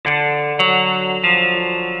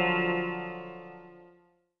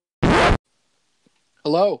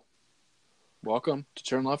Hello. Welcome to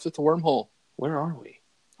Turn Left at the Wormhole. Where are we?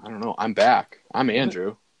 I don't know. I'm back. I'm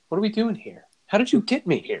Andrew. What are we doing here? How did you get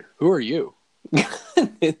me here? Who are you?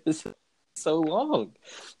 It's so long.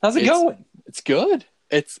 How's it going? It's good.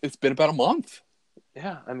 It's been about a month.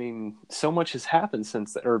 Yeah, I mean, so much has happened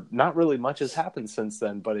since then, or not really much has happened since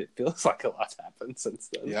then, but it feels like a lot's happened since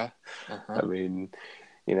then. Yeah. I mean,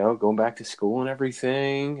 going back to school and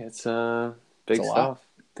everything, it's big stuff.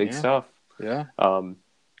 Big stuff. Yeah.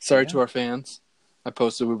 Sorry to our fans. I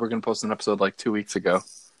posted we were going to post an episode like 2 weeks ago.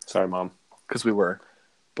 Sorry, Mom. Because we were.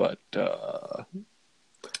 But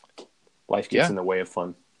life gets in the way of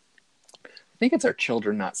fun. I think it's our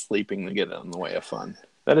children not sleeping that get in the way of fun.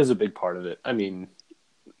 That is a big part of it. I mean,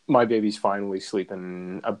 my baby's finally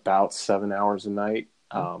sleeping about 7 hours a night.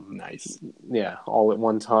 Nice. Yeah, all at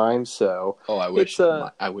one time. So. Oh, I wish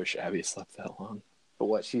Abby slept that long. But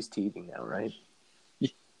what? She's teething now, right?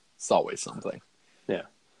 It's always something. Yeah.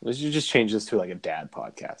 We should just change this to like a dad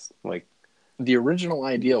podcast. Like, the original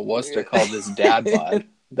idea was to call this Dad Pod.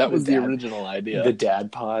 That was the original idea. The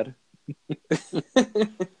Dad Pod.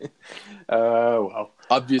 Well.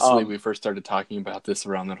 Obviously, we first started talking about this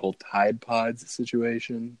around that whole Tide Pods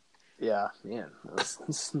situation. Yeah, man.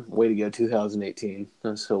 That's way to go, 2018. That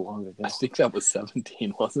was so long ago. I think that was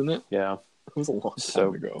 17, wasn't it? Yeah. It was a long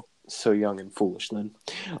time ago. So young and foolish then.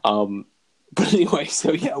 But anyway,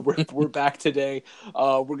 so yeah, we're back today.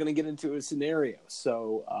 We're going to get into a scenario.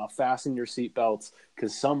 So fasten your seatbelts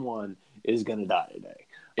because someone is going to die today.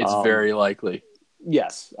 It's very likely.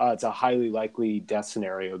 Yes, it's a highly likely death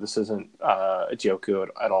scenario. This isn't a joke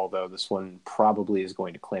at all, though. This one probably is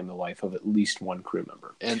going to claim the life of at least one crew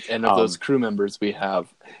member. And of those crew members, we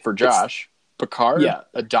have, for Josh, Picard,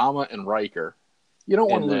 Adama, and Riker. You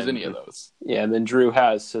don't want to lose any of those. Yeah, and then Drew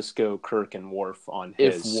has Cisco, Kirk, and Worf on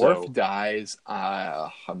his. If Worf dies,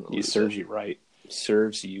 serves you right.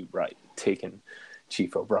 Serves you right. Taking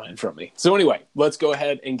Chief O'Brien from me. So anyway, let's go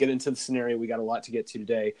ahead and get into the scenario. We got a lot to get to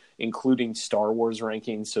today, including Star Wars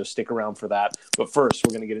rankings, so stick around for that. But first,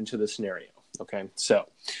 we're going to get into the scenario. Okay, so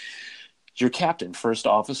your captain, first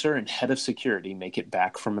officer, and head of security make it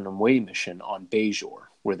back from an away mission on Bajor,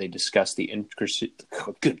 where they discuss the intricacies.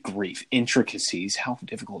 How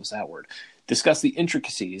difficult is that word? Discuss the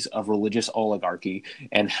intricacies of religious oligarchy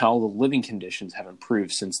and how the living conditions have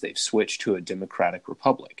improved since they've switched to a democratic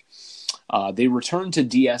republic. They return to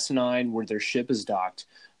DS9 where their ship is docked,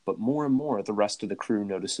 but more and more the rest of the crew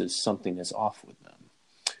notices something is off with them.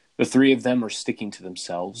 The three of them are sticking to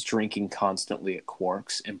themselves, drinking constantly at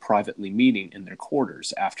Quark's, and privately meeting in their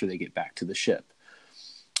quarters after they get back to the ship.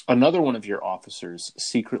 Another one of your officers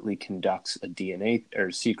secretly collects DNA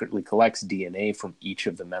from each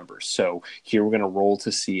of the members. So here we're going to roll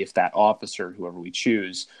to see if that officer, whoever we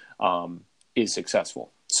choose, is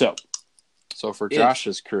successful. So for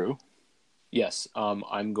Josh's crew, yes,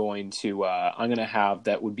 I'm going to have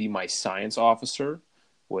that would be my science officer,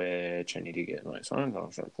 which I need to get my science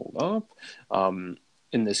officer pulled up.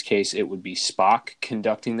 In this case, it would be Spock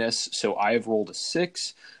conducting this. So I have rolled a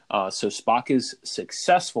 6. So Spock is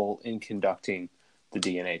successful in conducting the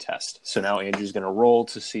DNA test. So now Andrew's going to roll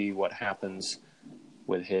to see what happens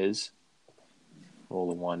with his.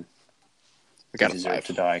 Roll a 1. I got a 5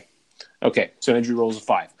 to die. Okay, so Andrew rolls a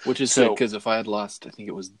 5. Which is sick, because if I had lost, I think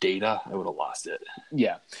it was Data, I would have lost it.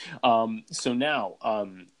 Yeah. So now,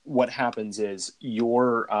 what happens is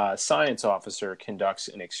your science officer conducts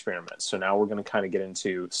an experiment. So now we're going to kind of get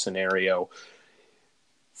into scenario.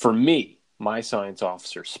 For me, my science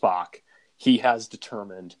officer, Spock, he has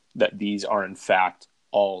determined that these are, in fact,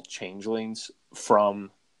 all changelings from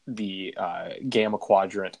the Gamma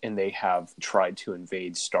Quadrant, and they have tried to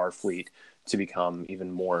invade Starfleet to become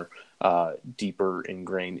even more deeper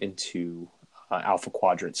ingrained into Alpha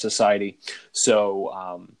Quadrant society.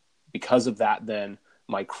 So because of that, then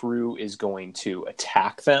my crew is going to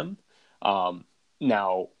attack them.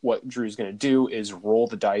 Now, what Drew's going to do is roll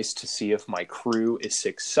the dice to see if my crew is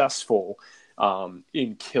successful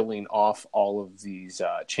in killing off all of these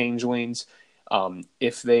changelings.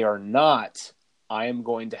 If they are not, I am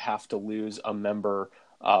going to have to lose a member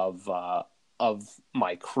of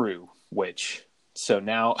my crew, so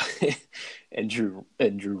now Andrew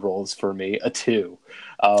rolls for me a 2.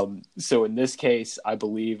 So in this case, I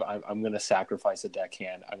believe I'm going to sacrifice a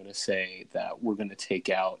deckhand. I'm going to say that we're going to take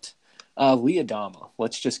out Lee Adama.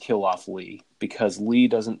 Let's just kill off Lee, because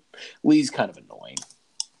Lee's kind of annoying.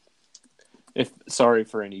 Sorry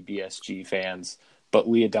for any BSG fans, but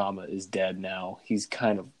Lee Adama is dead now. He's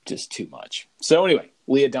kind of just too much. So anyway,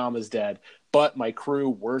 Lee Adama's dead, but my crew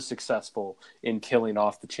were successful in killing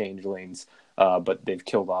off the changelings, but they've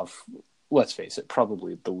killed off let's face it,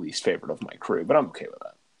 probably the least favorite of my crew, but I'm okay with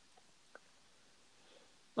that.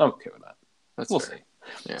 We'll see.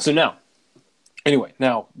 Yeah. So now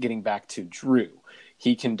getting back to Drew,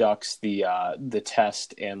 he conducts the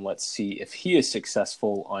test, and let's see if he is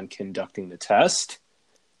successful on conducting the test.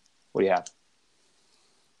 What do you have?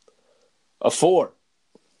 A 4.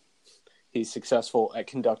 He's successful at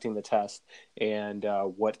conducting the test, and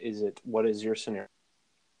what is it? What is your scenario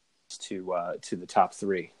to the top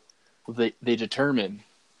 3? They determine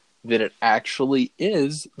that it actually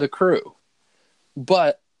is the crew,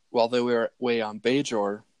 but while they were away on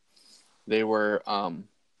Bajor, they were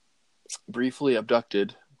briefly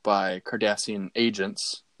abducted by Cardassian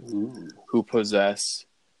agents who possess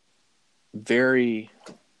very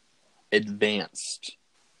advanced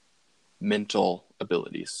mental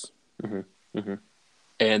abilities. Mm-hmm. Mm-hmm.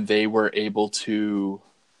 And they were able to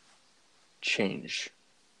change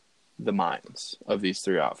the minds of these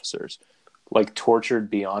 3 officers. Like tortured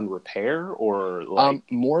beyond repair, or like...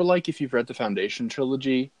 more like if you've read the Foundation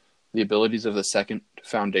trilogy, the abilities of the second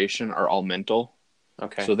Foundation are all mental.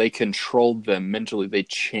 Okay. So they controlled them mentally. They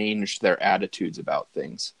changed their attitudes about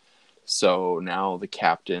things. So now the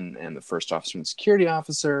captain and the first officer and security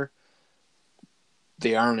officer,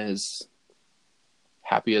 they aren't as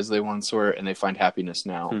happy as they once were, and they find happiness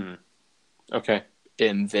now. Okay.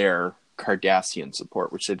 In their Cardassian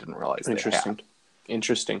support, which they didn't realize they had.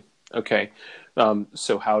 Interesting. Okay.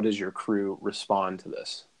 So how does your crew respond to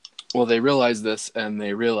this? Well, they realize this, and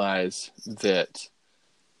they realize that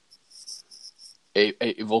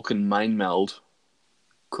a Vulcan mind meld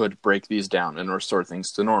could break these down and restore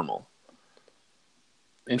things to normal.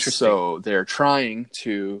 Interesting. So they're trying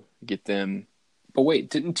to get them. But wait,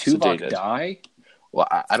 didn't Tuvok die? Well,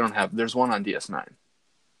 I don't have. There's one on DS9.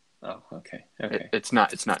 Oh, okay. Okay. It's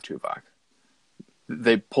not Tuvok.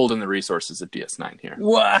 They pulled in the resources of DS9 here.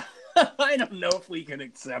 What? I don't know if we can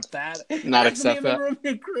accept that. Not accept that. A member of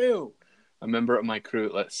your crew. A member of my crew.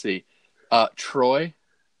 Let's see. Troy.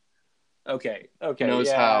 Okay. Knows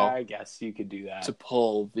how. I guess you could do that to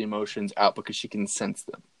pull the emotions out because she can sense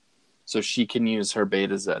them, so she can use her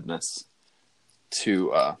Beta Zedness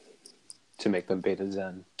to make them Beta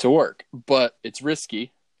Zen to work. But it's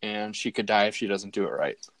risky, and she could die if she doesn't do it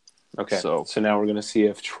right. Okay. So now we're gonna see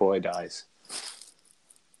if Troy dies.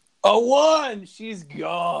 A 1! She's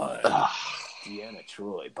gone. Deanna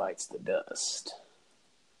Troy bites the dust.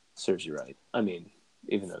 Serves you right. I mean,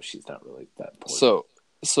 even though she's not really that important.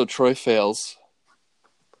 So Troy fails,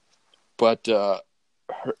 but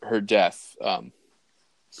her death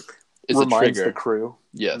is reminds a trigger. The crew.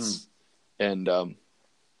 Yes, and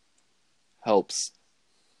helps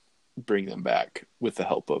bring them back with the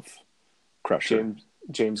help of Crusher.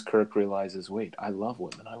 James Kirk realizes, wait, I love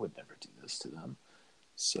women. I would never do this to them.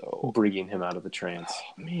 So bringing him out of the trance.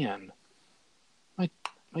 Oh, man,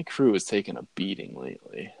 my crew has taken a beating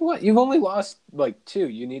lately. What? You've only lost like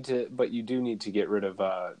 2. But you do need to get rid of.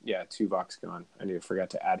 Tuvok's gone. I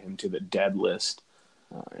forgot to add him to the dead list.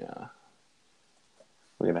 Oh yeah.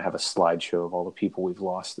 We're gonna have a slideshow of all the people we've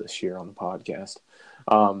lost this year on the podcast.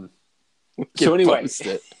 So anyway,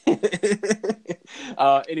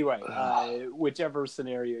 whichever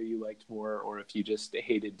scenario you liked more, or if you just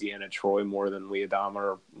hated Deanna Troy more than Leah Dahmer,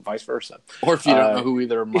 or vice versa, or if you don't know who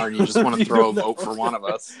either of them are, and you just want to throw a vote for one of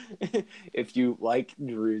us. If you like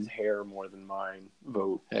Drew's hair more than mine,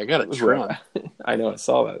 vote. Hey, I got it trim. I know, I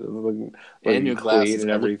saw that. And new glasses,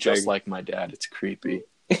 and I look just like my dad. It's creepy.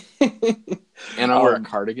 And I wear a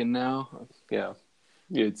cardigan now. Yeah,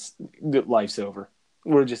 life's over.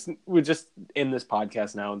 We're just in this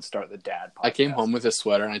podcast now and start the dad podcast. I came home with a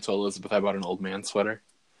sweater and I told Elizabeth I bought an old man sweater.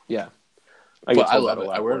 Yeah. I love it.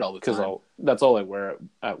 I wear it all the time. Because that's all I wear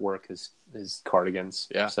at work is cardigans.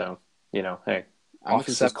 Yeah. So, hey. I'm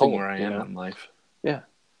accepting where I am in life. Yeah.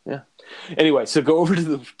 Yeah. Anyway, so go over to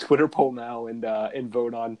the Twitter poll now and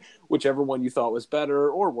vote on whichever one you thought was better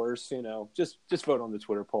or worse. Just vote on the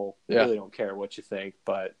Twitter poll. I really don't care what you think,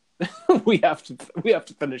 but we have to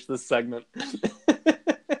finish this segment.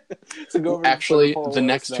 So go over actually, the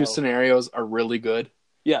next 2 scenarios are really good.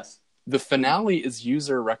 Yes. The finale is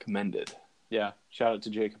user recommended. Yeah. Shout out to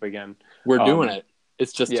Jacob again. We're doing it.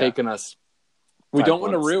 It's just taken us. We don't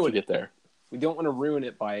want to ruin it there. We don't want to ruin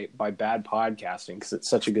it by bad podcasting because it's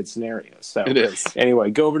such a good scenario. So it is.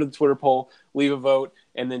 Anyway, go over to the Twitter poll, leave a vote,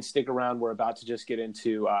 and then stick around. We're about to just get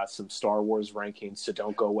into some Star Wars rankings, so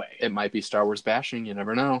don't go away. It might be Star Wars bashing. You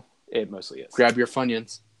never know. It mostly is. Grab your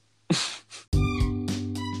Funyuns.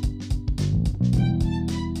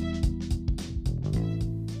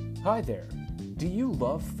 Hi there. Do you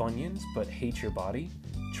love Funyuns but hate your body?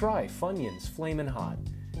 Try Funyuns Flamin' Hot.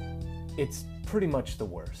 It's pretty much the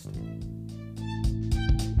worst.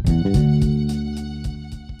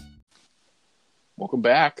 welcome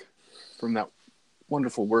back from that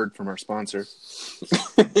wonderful word from our sponsor.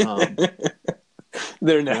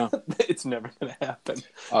 They're not. It's never going to happen.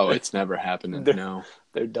 Oh, it's never happening. No,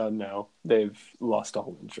 they're done now. They've lost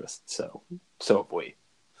all interest. So have we.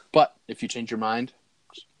 But if you change your mind,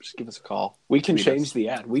 just give us a call. We can change the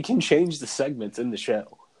ad. We can change the segments in the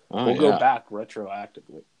show. We'll go back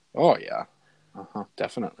retroactively. Oh yeah,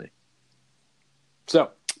 definitely.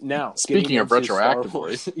 So now, speaking of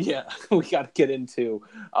retroactively, yeah, we got to get into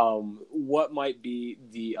what might be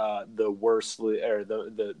the worst or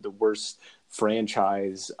the worst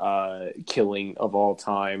franchise killing of all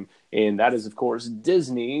time, and that is, of course,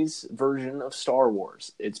 Disney's version of Star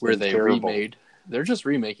Wars. It's where they terrible. remade. They're just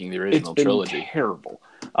remaking the original trilogy. Terrible.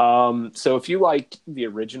 So if you like the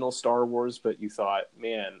original Star Wars, but you thought,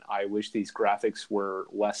 man, I wish these graphics were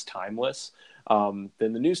less timeless, then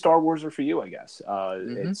the new Star Wars are for you, I guess.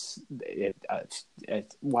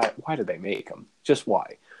 Why did they make them? Just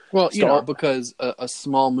why? Well, because a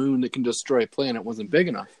small moon that can destroy a planet wasn't big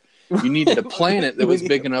enough. You needed a planet that was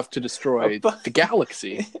big enough to destroy the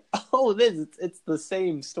galaxy. Oh, it is. It's the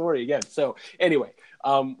same story again. So anyway,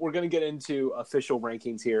 we're going to get into official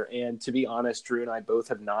rankings here. And to be honest, Drew and I both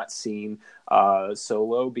have not seen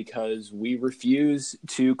Solo because we refuse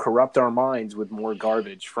to corrupt our minds with more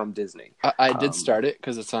garbage from Disney. I did start it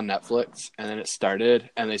because it's on Netflix, and then it started,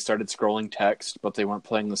 and they started scrolling text, but they weren't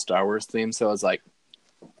playing the Star Wars theme. So I was like,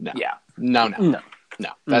 no. Yeah. No.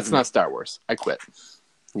 That's not Star Wars. I quit.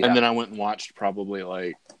 Yeah. And then I went and watched probably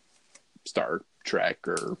like Star Trek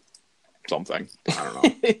or something. I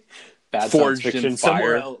don't know. Bad Forged fiction in Fire.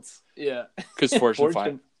 Somewhere else. Yeah. Because Forged in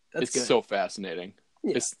Fire. It's good. So fascinating.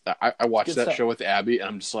 Yeah. I watched that show with Abby, and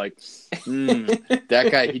I'm just like, that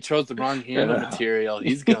guy, he chose the wrong handle material.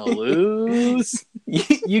 He's going to lose.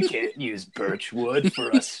 You can't use birch wood for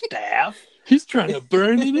a staff. He's trying to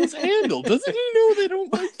burn in his handle. Doesn't he know they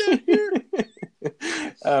don't like that here?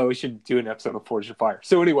 We should do an episode of Forged in Fire.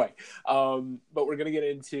 So anyway, but we're going to get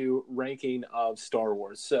into ranking of Star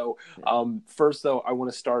Wars. So first, though, I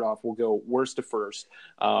want to start off. We'll go worst to first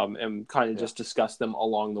and kind of just discuss them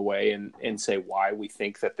along the way and say why we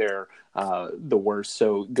think that they're the worst.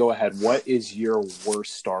 So go ahead. What is your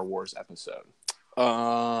worst Star Wars episode?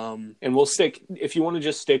 And we'll stick, if you want to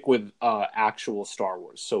just stick with actual Star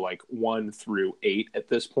Wars, so like 1 through 8 at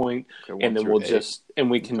this point, and then we'll 8.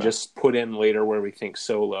 We can just put in later where we think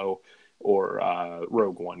Solo or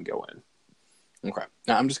Rogue One go in. Okay.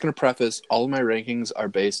 Now I'm just going to preface, all of my rankings are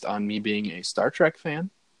based on me being a Star Trek fan.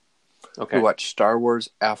 Okay. Who watched Star Wars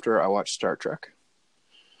after I watched Star Trek.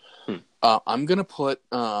 I'm going to put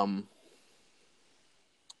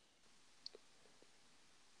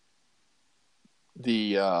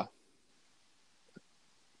the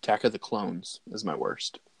Attack of the Clones is my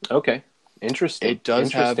worst. Okay. Interesting. It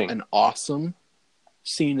does have an awesome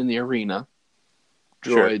scene in the arena.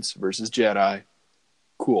 Droids versus Jedi.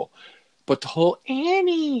 Cool. But the whole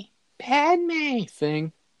Annie, Padme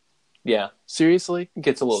thing. Yeah. Seriously? It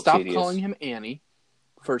gets a little Stop tedious. calling him Annie.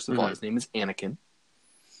 First of all, his name is Anakin.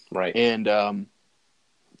 Right. And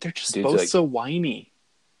they're just both so whiny.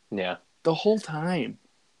 Yeah. The whole time.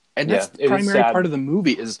 And that's the primary part of the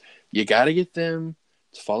movie is you got to get them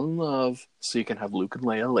to fall in love so you can have Luke and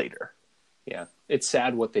Leia later. Yeah. It's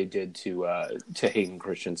sad what they did to Hayden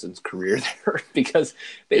Christensen's career there because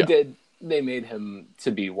they made him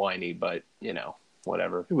to be whiny, but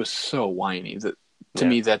whatever. It was so whiny that to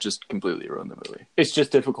me that just completely ruined the movie. It's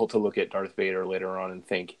just difficult to look at Darth Vader later on and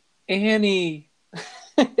think, Annie.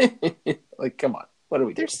 Like, come on. What are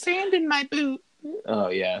we doing? There's sand in my boot. Oh,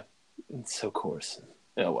 yeah. It's so coarse.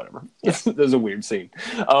 Whatever. There's a weird scene.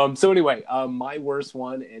 So anyway, my worst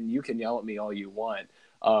one, and you can yell at me all you want,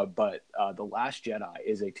 but The Last Jedi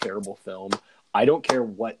is a terrible film. I don't care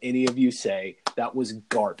what any of you say. That was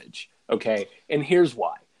garbage. Okay? And here's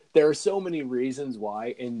why. There are so many reasons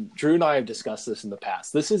why, and Drew and I have discussed this in the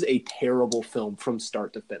past. This is a terrible film from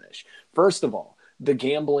start to finish. First of all, the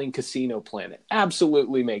gambling casino planet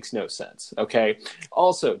absolutely makes no sense. Okay?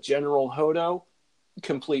 Also, General Hodo,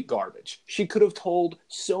 complete garbage. She could have told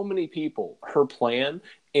so many people her plan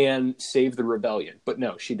and saved the rebellion, but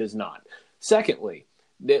no, she does not. Secondly,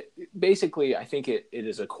 basically, I think it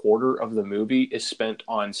is a quarter of the movie is spent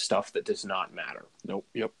on stuff that does not matter. Nope.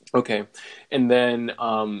 Yep. Okay. And then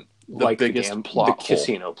the biggest plot the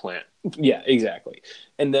casino plant. Yeah, exactly.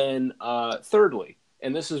 And then thirdly,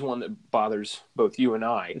 and this is one that bothers both you and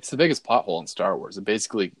I. It's the biggest plot hole in Star Wars. It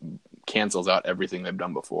basically cancels out everything they've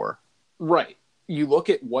done before. Right. You look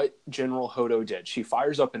at what General Hodo did. She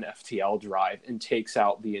fires up an FTL drive and takes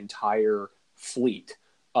out the entire fleet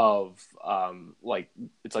of like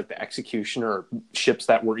it's like the Executioner ships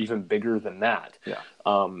that were even bigger than that. Yeah.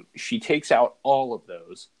 She takes out all of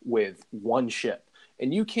those with one ship,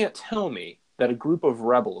 and you can't tell me that a group of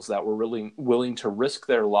rebels that were really willing to risk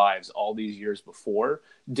their lives all these years before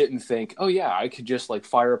didn't think, oh yeah, I could just like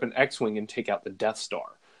fire up an X-wing and take out the Death Star.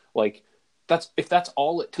 Like if that's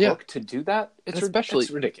all it took to do that, it's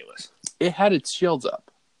ridiculous. It had its shields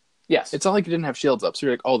up. Yes. It's not like it didn't have shields up. So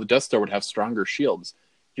you're like, oh, the Death Star would have stronger shields.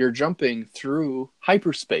 You're jumping through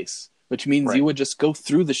hyperspace, which means you would just go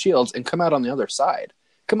through the shields and come out on the other side.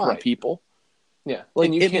 Come on, people. Yeah. Like,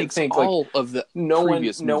 and you can't think all of the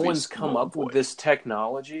previous no one's come up with this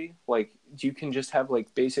technology. Like, you can just have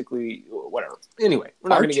like basically whatever. Anyway, we're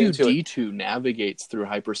not going to get into it. R2-D2 navigates through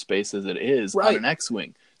hyperspace as it is on an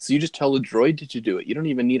X-Wing. So you just tell the droid to do it. You don't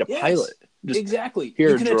even need a pilot. Just, exactly. Here,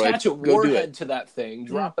 you can droid, attach a warhead to that thing,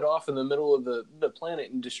 drop it off in the middle of the planet,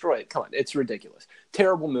 and destroy it. Come on, it's ridiculous.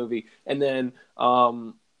 Terrible movie. And then,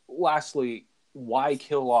 lastly, why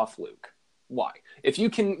kill off Luke? Why? If you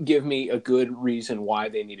can give me a good reason why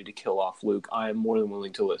they needed to kill off Luke, I am more than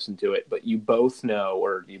willing to listen to it. But you both know,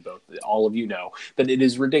 all of you know, that it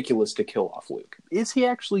is ridiculous to kill off Luke. Is he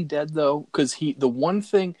actually dead, though? Because the one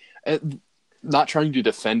thing... not trying to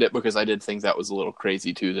defend it, because I did think that was a little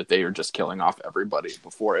crazy too, that they were just killing off everybody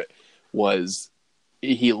before it, was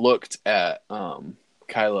he looked at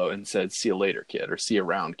Kylo and said, "See you later, kid," or "See you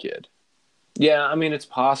around, kid." Yeah, I mean, it's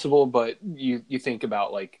possible, but you think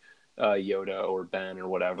about like Yoda or Ben or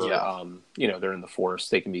whatever, they're in the Force,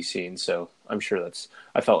 they can be seen, so I'm sure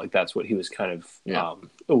I felt like that's what he was kind of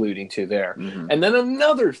alluding to there. Mm-hmm. And then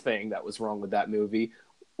another thing that was wrong with that movie,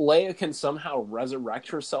 Leia can somehow resurrect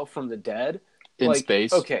herself from the dead. In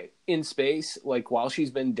space? Okay, in space, like while she's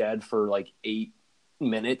been dead for like 8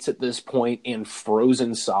 minutes at this point and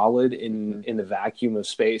frozen solid in the vacuum of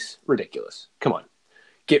space. Ridiculous. Come on.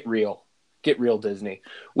 Get real. Get real, Disney.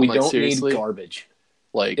 We don't need garbage.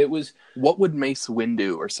 Like, it was... What would Mace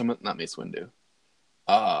Windu, or not Mace Windu,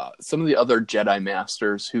 some of the other Jedi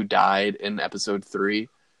Masters who died in Episode 3,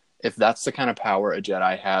 if that's the kind of power a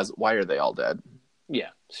Jedi has, why are they all dead? Yeah,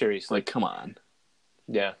 seriously. Like, come on.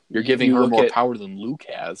 Yeah. You're giving her more power than Luke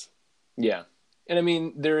has. Yeah. And I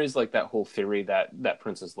mean, there is like that whole theory that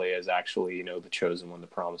Princess Leia is actually, the chosen one, the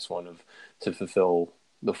promised one to fulfill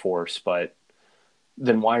the Force. But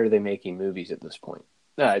then why are they making movies at this point?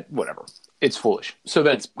 Whatever. It's foolish. So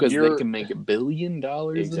then, because they can make $1 billion.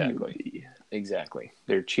 Exactly. Exactly.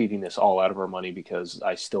 They're cheating this all out of our money because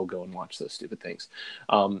I still go and watch those stupid things.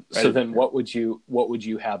 So then what would you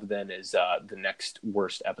have then as the next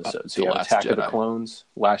worst episode? So you have Attack of the Clones,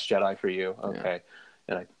 Last Jedi for you. Okay. Yeah.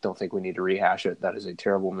 And I don't think we need to rehash it. That is a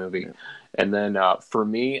terrible movie. Yeah. And then for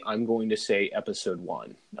me, I'm going to say Episode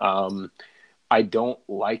 1. I don't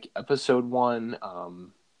like Episode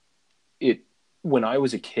 1. When I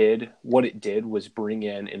was a kid, what it did was bring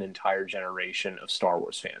in an entire generation of Star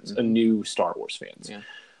Wars fans, a new Star Wars fans. Yeah.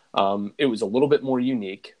 It was a little bit more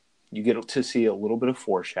unique. You get to see a little bit of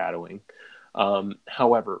foreshadowing.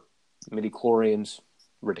 However, midichlorians,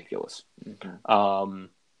 ridiculous. Mm-hmm.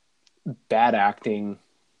 Bad acting,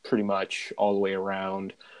 pretty much all the way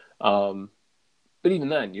around. But even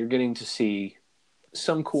then, you're getting to see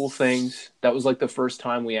some cool things. That was like the first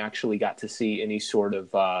time we actually got to see any sort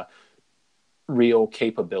of real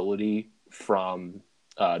capability from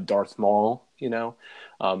Darth Maul,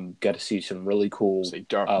 got to see some really cool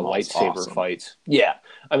lightsaber fights. Yeah.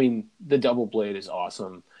 I mean, the double blade is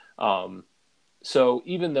awesome. So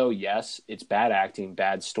even though, yes, it's bad acting,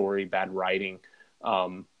 bad story, bad writing,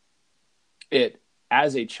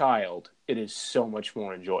 as a child, it is so much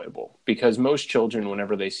more enjoyable because most children,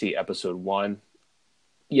 whenever they see Episode 1,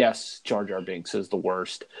 yes, Jar Jar Binks is the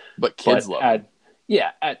worst, but kids love him.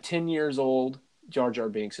 Yeah, at 10 years old, Jar Jar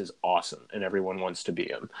Binks is awesome, and everyone wants to be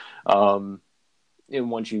him. And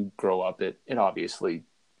once you grow up, it obviously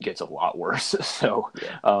gets a lot worse. So,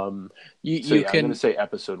 yeah. I'm going to say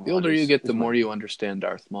Episode 1. The older you get, the more you understand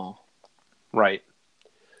Darth Maul. Right.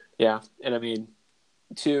 Yeah, and I mean,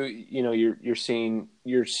 you're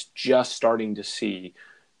just starting to see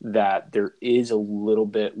that there is a little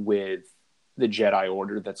bit with the Jedi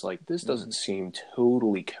Order that's like, this doesn't seem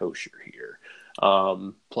totally kosher here.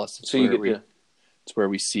 Plus, it's where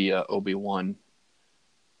we see Obi-Wan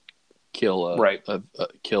kill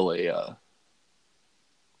a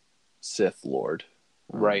Sith Lord.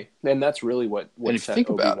 Right. And that's really what set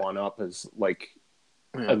Obi-Wan up as like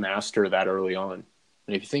a master that early on.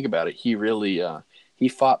 And if you think about it, he really he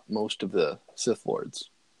fought most of the Sith Lords.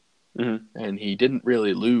 Mm-hmm. And he didn't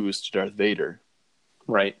really lose to Darth Vader.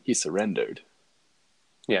 Right. He surrendered.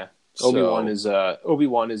 Yeah. Obi-Wan is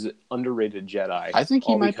an underrated Jedi. I think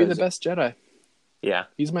he might be the best Jedi. Yeah,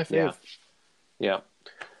 he's my fave. Yeah.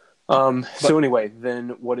 So anyway, then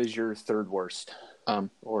what is your third worst?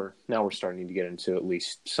 Or now we're starting to get into at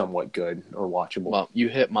least somewhat good or watchable. Well, you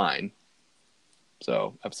hit mine.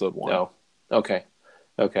 So episode 1. Oh, okay.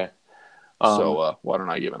 So why don't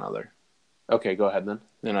I give another? Okay, go ahead then.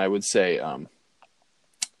 Then I would say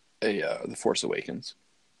The Force Awakens.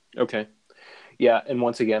 Okay. Yeah, and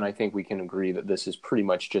once again, I think we can agree that this is pretty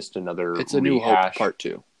much just another It's a New Hope Part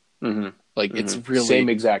 2. Mm-hmm. Like, it's really... Same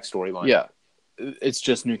exact storyline. Yeah. It's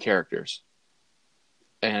just new characters.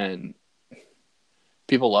 And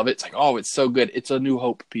people love it. It's like, oh, it's so good. It's a New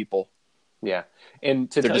Hope, people. Yeah. And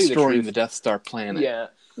to They're tell you the destroying truth, the Death Star planet. Yeah.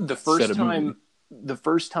 The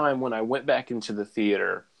first time when I went back into the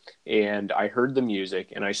theater and I heard the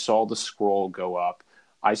music and I saw the scroll go up,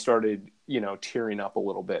 I started, tearing up a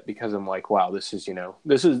little bit because I'm like, wow, this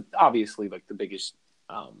is obviously like the biggest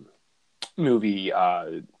movie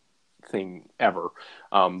thing ever.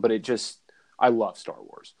 But I love Star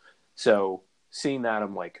Wars. So seeing that,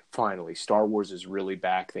 I'm like, finally, Star Wars is really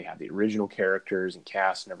back. They have the original characters and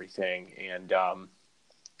cast and everything. And,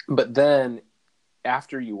 but then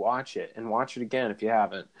after you watch it and watch it again, if you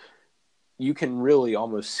haven't, you can really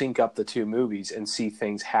almost sync up the two movies and see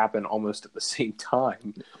things happen almost at the same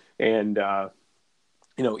time. And,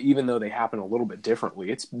 even though they happen a little bit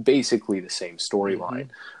differently, it's basically the same storyline.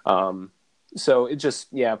 Mm-hmm. So it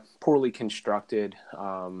just, poorly constructed.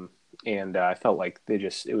 And I felt like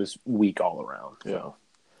it was weak all around. So,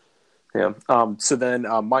 yeah. So then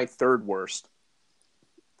my third worst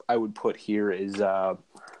I would put here is I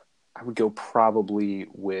would go probably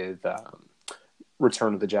with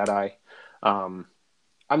Return of the Jedi. I'm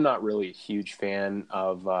not really a huge fan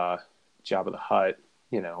of Jabba the Hutt.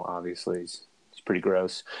 Obviously he's pretty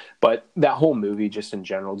gross. But that whole movie just in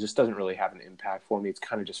general just doesn't really have an impact for me. It's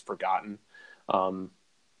kind of just forgotten.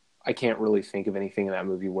 I can't really think of anything in that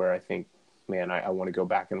movie where I think, man, I want to go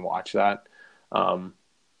back and watch that.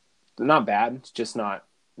 Not bad. It's just not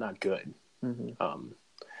good. Mm-hmm.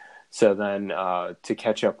 So then to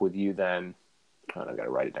catch up with you then, I've got to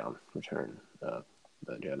write it down, Return of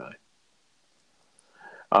the Jedi.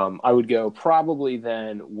 I would go probably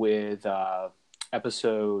then with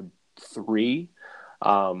episode 3,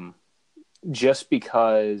 just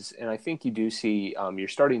because, and I think you do see, you're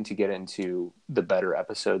starting to get into the better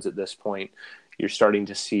episodes at this point. You're starting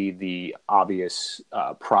to see the obvious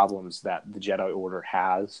problems that the Jedi Order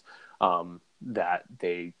has, that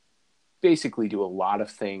they basically do a lot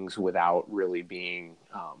of things without really being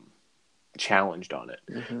challenged on it.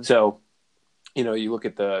 Mm-hmm. So, you look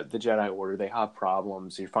at the Jedi Order, they have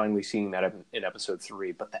problems. You're finally seeing that in episode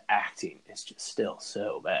 3, but the acting is just still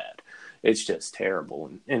so bad. It's just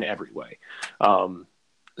terrible in every way.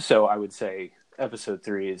 So I would say episode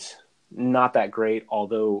 3 is not that great,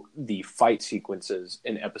 although the fight sequences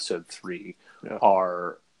in episode 3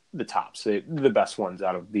 are the tops. The best ones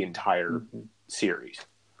out of the entire series,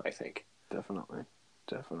 I think. Definitely.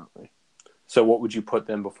 So what would you put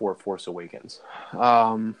them before Force Awakens?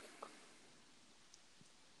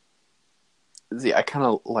 I kind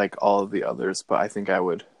of like all of the others, but I think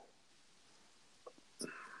I'd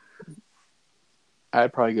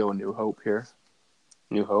probably go with New Hope here.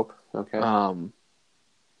 New Hope? Okay.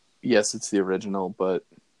 Yes, it's the original, but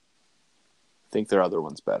I think there are other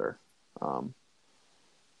ones better.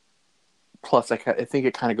 Plus, I think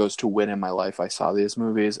it kind of goes to when in my life I saw these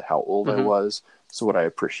movies, how old I was, so what I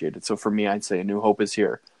appreciated. So for me, I'd say New Hope is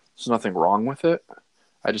here. There's nothing wrong with it.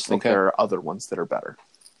 I just think there are other ones that are better.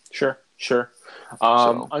 Sure.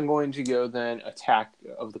 I'm going to go then Attack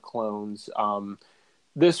of the Clones.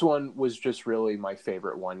 This one was just really my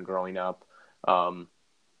favorite one growing up. Even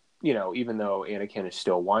though Anakin is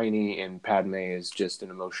still whiny and Padme is just an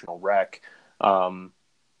emotional wreck,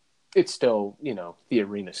 it's still, the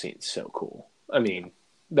arena scene's so cool. I mean,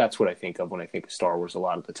 that's what I think of when I think of Star Wars a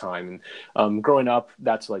lot of the time. And growing up,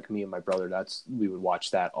 that's like me and my brother. We would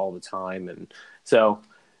watch that all the time. And so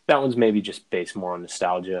that one's maybe just based more on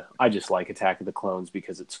nostalgia. I just like Attack of the Clones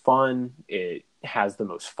because it's fun. It has the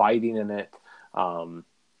most fighting in it.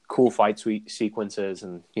 Cool fight sequences,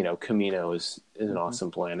 and Kamino is an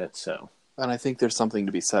awesome planet. So, and I think there's something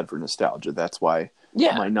to be said for nostalgia. That's why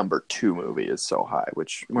my number 2 movie is so high,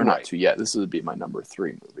 which we're not to yet. This would be my number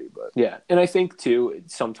 3 movie, but and I think too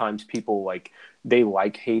sometimes people they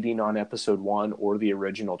like hating on episode 1 or the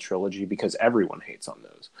original trilogy because everyone hates on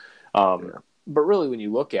those. But really, when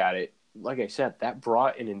you look at it, like I said, that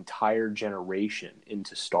brought an entire generation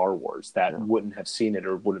into Star Wars that wouldn't have seen it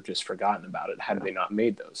or would have just forgotten about it had they not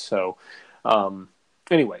made those. So,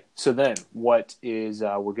 Anyway, so then what is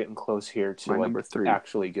we're getting close here to My like number 3.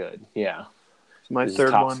 actually good. Yeah. My This is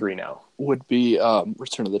third top one 3 now. would be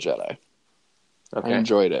Return of the Jedi. Okay. I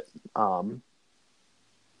enjoyed it. I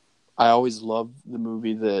always love the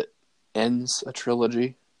movie that ends a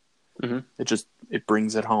trilogy. Mm-hmm. It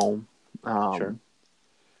brings it home. Sure.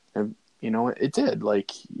 And it did.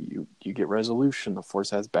 Like you get resolution, the Force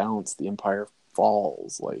has balance, the Empire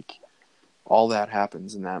falls, like all that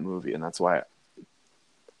happens in that movie, and that's why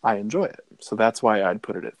I enjoy it. So that's why I'd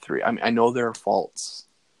put it at 3. I mean, I know there are faults,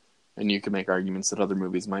 and you can make arguments that other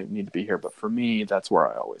movies might need to be here, but for me, that's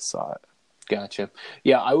where I always saw it. Gotcha.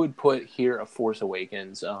 Yeah, I would put here A Force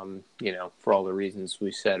Awakens, for all the reasons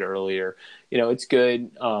we said earlier. It's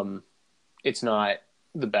good. It's not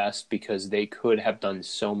the best because they could have done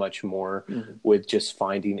so much more with just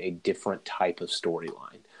finding a different type of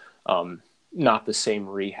storyline. Not the same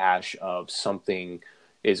rehash of something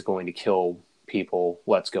is going to kill people,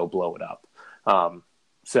 let's go blow it up.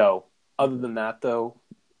 So other than that, though,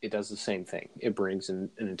 it does the same thing. It brings an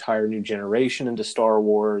entire new generation into Star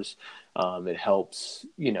Wars. It helps,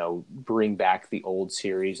 bring back the old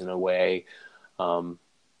series in a way.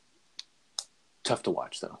 Tough to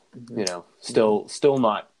watch though, still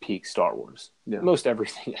not peak Star Wars. Yeah. Most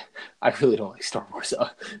everything. I really don't like Star Wars.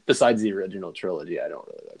 Besides the original trilogy, I don't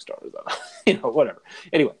really like Star Wars though. Whatever.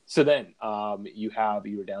 Anyway, so then you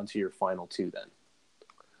were down to your final 2 then.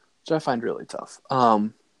 Which I find really tough.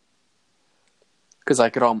 Because I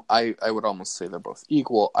would almost say they're both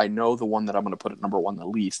equal. I know the one that I'm going to put at number 1 the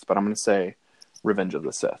least, but I'm going to say Revenge of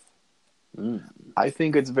the Sith. I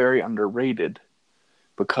think it's very underrated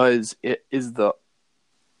because it is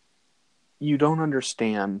you don't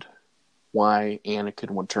understand why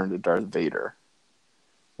Anakin would turn to Darth Vader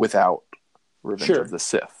without Revenge of the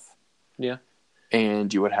Sith. Yeah.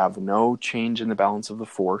 And you would have no change in the balance of the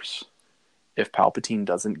Force if Palpatine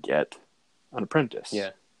doesn't get an apprentice.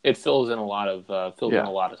 Yeah. It fills in a lot of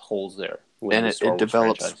holes there. And it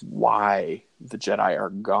develops franchise. Why the Jedi are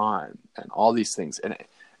gone and all these things. And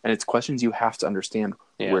it's questions you have to understand.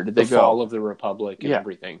 Yeah. Where did they go? The fall of the Republic and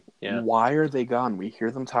everything. Yeah. Why are they gone? We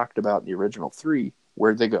hear them talked about in the original 3.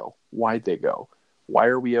 Where'd they go? Why'd they go? Why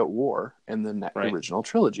are we at war in the original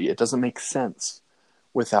trilogy? It doesn't make sense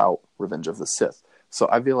without Revenge of the Sith. So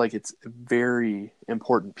I feel like it's a very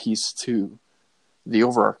important piece to the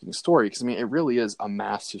overarching story. Because, it really is a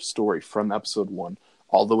massive story from Episode 1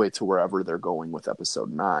 all the way to wherever they're going with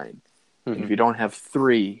Episode 9. And if you don't have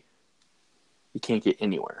 3, you can't get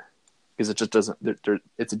anywhere. Because it just doesn't.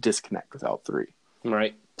 It's a disconnect without 3.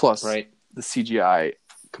 Right. Plus, the CGI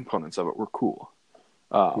components of it were cool.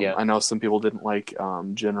 I know some people didn't like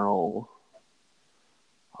General.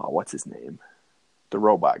 What's his name? The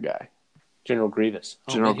robot guy. General Grievous.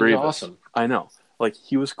 General Grievous. Awesome. I know. Like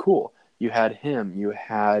he was cool. You had him. You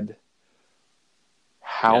had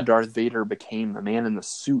how Darth Vader became the man in the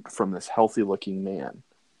suit from this healthy-looking man.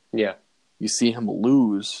 Yeah. You see him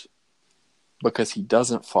lose because he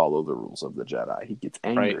doesn't follow the rules of the Jedi. He gets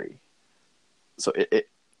angry. Right. So it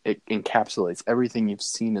encapsulates everything you've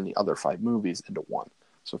seen in the other 5 movies into one.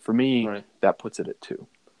 So for me, that puts it at 2.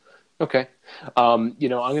 Okay. I'm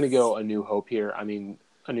going to go A New Hope here. A New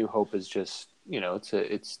Hope is just,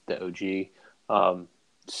 it's the OG.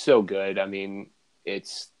 So good.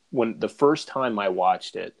 It's when the first time I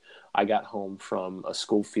watched it, I got home from a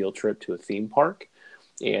school field trip to a theme park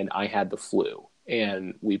and I had the flu.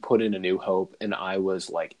 And we put in A New Hope, and I was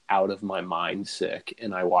like out of my mind sick.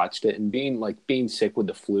 And I watched it, and being sick with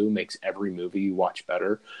the flu makes every movie you watch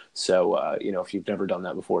better. So if you've never done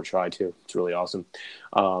that before, try to. It's really awesome.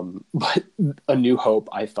 But A New Hope,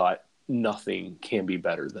 I thought nothing can be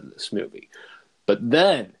better than this movie. But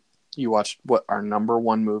then you watched what our number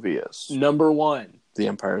 1 movie is. Number 1, The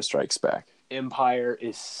Empire Strikes Back. Empire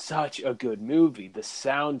is such a good movie. The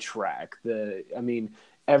soundtrack,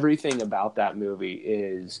 everything about that movie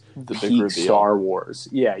is the big reveal. Star Wars.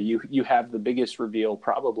 Yeah, you have the biggest reveal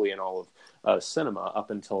probably in all of cinema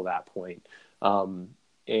up until that point. For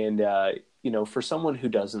someone who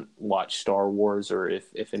doesn't watch Star Wars, or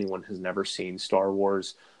if anyone has never seen Star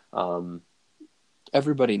Wars,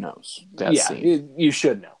 everybody knows that scene. You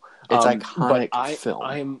should know. It's iconic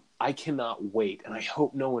film. I cannot wait, and I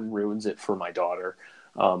hope no one ruins it for my daughter.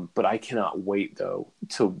 But I cannot wait, though,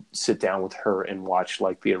 to sit down with her and watch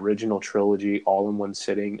the original trilogy all in one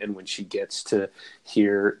sitting. And when she gets to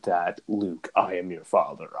hear that, Luke, I am your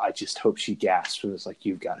father, I just hope she gasps and is like,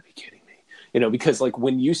 you've got to be kidding me. Because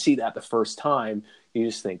when you see that the first time, you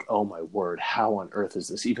just think, oh my word, how on earth is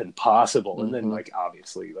this even possible? Mm-hmm. And then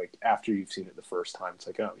obviously, after you've seen it the first time, it's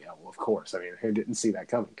like, oh yeah, well, of course. I didn't see that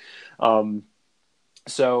coming.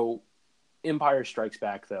 So Empire Strikes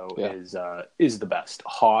Back, though, Yeah. is the best.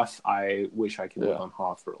 Hoth, I wish I could live Yeah. on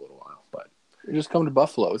Hoth for a little while, but You just come to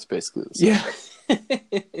Buffalo. It's basically the same.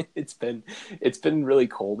 yeah, it's been really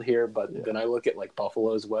cold here, but Yeah. then I look at like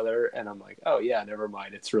Buffalo's weather and I'm like, oh yeah, never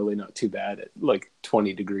mind. It's really not too bad at like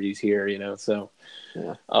 20 degrees here, you know. So,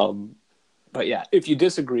 Yeah. But yeah, if you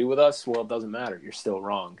disagree with us, well, it doesn't matter. You're still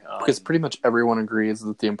wrong. Because pretty much everyone agrees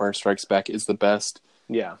that The Empire Strikes Back is the best.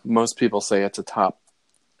 Yeah, Most people say it's a top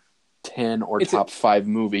 10 or top 5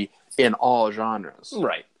 movie in all genres.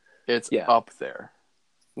 right. It's up there.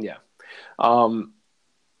 Yeah.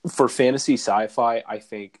 For fantasy sci-fi, I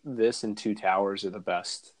think this and Two Towers are the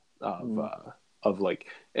best of like,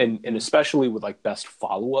 and especially with like best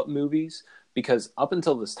follow-up movies, because up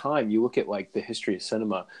until this time, you look at like the history of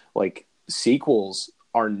cinema, like sequels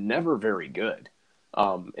are never very good.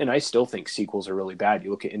 And I still think sequels are really bad.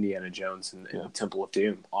 You look at Indiana Jones and Temple of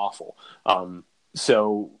Doom, awful.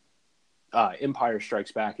 So Empire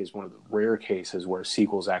Strikes Back is one of the rare cases where a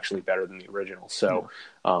sequel is actually better than the original. So,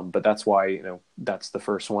 but that's why, you know, that's the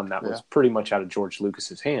first one that was pretty much out of George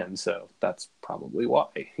Lucas's hands. So that's probably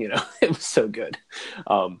why, you know, it was so good.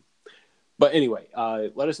 But anyway,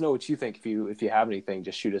 let us know what you think. If you have anything,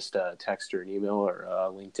 just shoot us a text or an email or a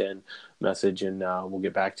LinkedIn message, and we'll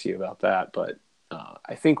get back to you about that. But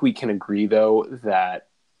I think we can agree, though, that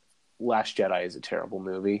Last Jedi is a terrible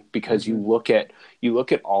movie, because you look at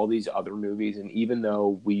all these other movies, and even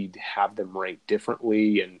though we have them ranked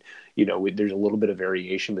differently, and you know there's a little bit of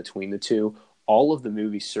variation between the two, all of the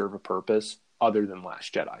movies serve a purpose other than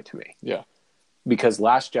Last Jedi to me. Yeah. Because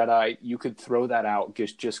Last Jedi, you could throw that out,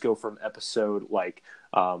 just go from episode like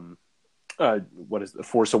what is The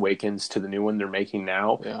Force Awakens to the new one they're making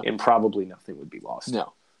now, and probably nothing would be lost.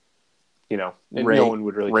 No. You know, and no one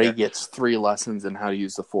would really care. Rey gets 3 lessons in how to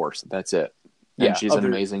use the Force. That's it. And she's an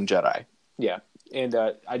amazing Jedi. Yeah. And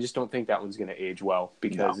I just don't think that one's going to age well,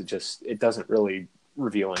 because it doesn't really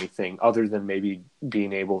reveal anything other than maybe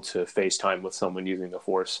being able to FaceTime with someone using the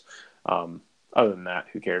Force. Other than that,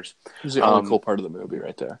 who cares? It's the only cool part of the movie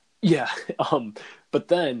right there. Yeah. But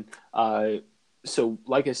then, so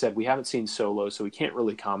like I said, we haven't seen Solo, so we can't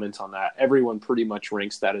really comment on that. Everyone pretty much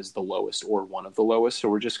ranks that as the lowest or one of the lowest, so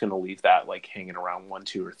we're just going to leave that like hanging around 1,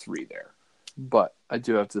 2, or 3 there. But I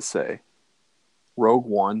do have to say, Rogue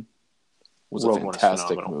One was a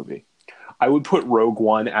fantastic movie. I would put Rogue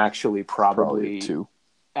One actually probably 2.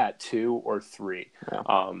 At 2 or 3.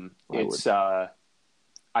 Yeah.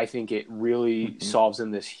 I think it really solves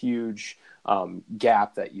in this huge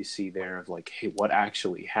gap that you see there of like, hey, what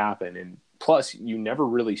actually happened? And plus, you never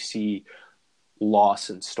really see loss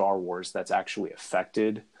in Star Wars that's actually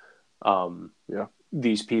affected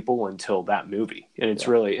these people until that movie. And it's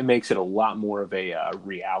really, it makes it a lot more of a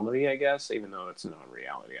reality, I guess, even though it's not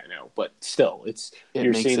reality, I know. But still, it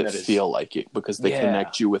makes it feel like it, because they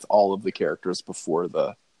connect you with all of the characters before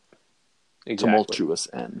the tumultuous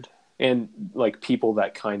end. And like people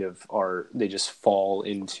that kind of they just fall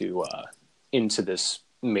into this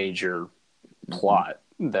major plot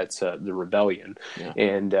that's the rebellion,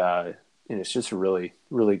 and it's just a really,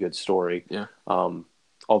 really good story. Yeah.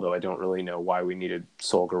 Although I don't really know why we needed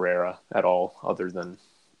Saul Guerrero at all, other than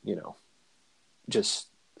just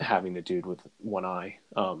having the dude with one eye.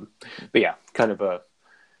 But yeah, kind of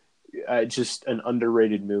just an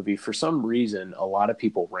underrated movie. For some reason, a lot of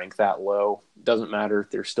people rank that low. Doesn't matter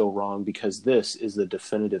if they're still wrong, because this is the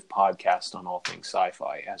definitive podcast on all things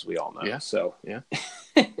sci-fi, as we all know. Yeah. So yeah,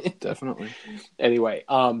 definitely. Anyway,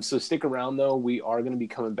 so stick around though. We are going to be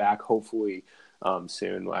coming back hopefully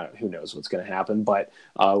soon. Who knows what's going to happen, but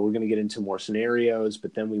we're going to get into more scenarios,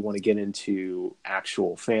 but then we want to get into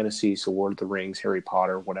actual fantasy. So Lord of the Rings, Harry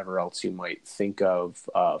Potter, whatever else you might think of,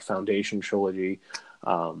 Foundation trilogy,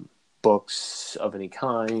 books of any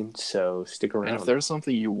kind. So stick around. And if there's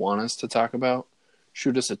something you want us to talk about,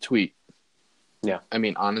 shoot us a tweet. Yeah. I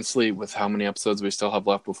mean, honestly, with how many episodes we still have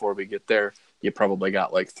left before we get there, you probably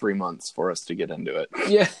got like 3 months for us to get into it.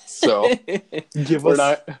 Yeah. So give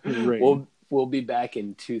us we'll be back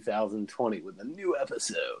in 2020 with a new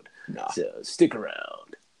episode. Nah. So stick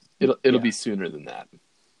around. It'll be sooner than that.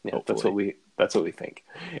 Yeah, that's what we think.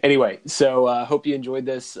 Anyway, so hope you enjoyed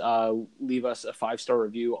this. Leave us a 5-star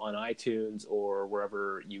review on iTunes or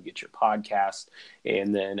wherever you get your podcast.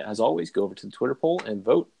 And then, as always, go over to the Twitter poll and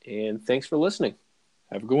vote. And thanks for listening.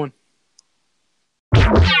 Have a good one.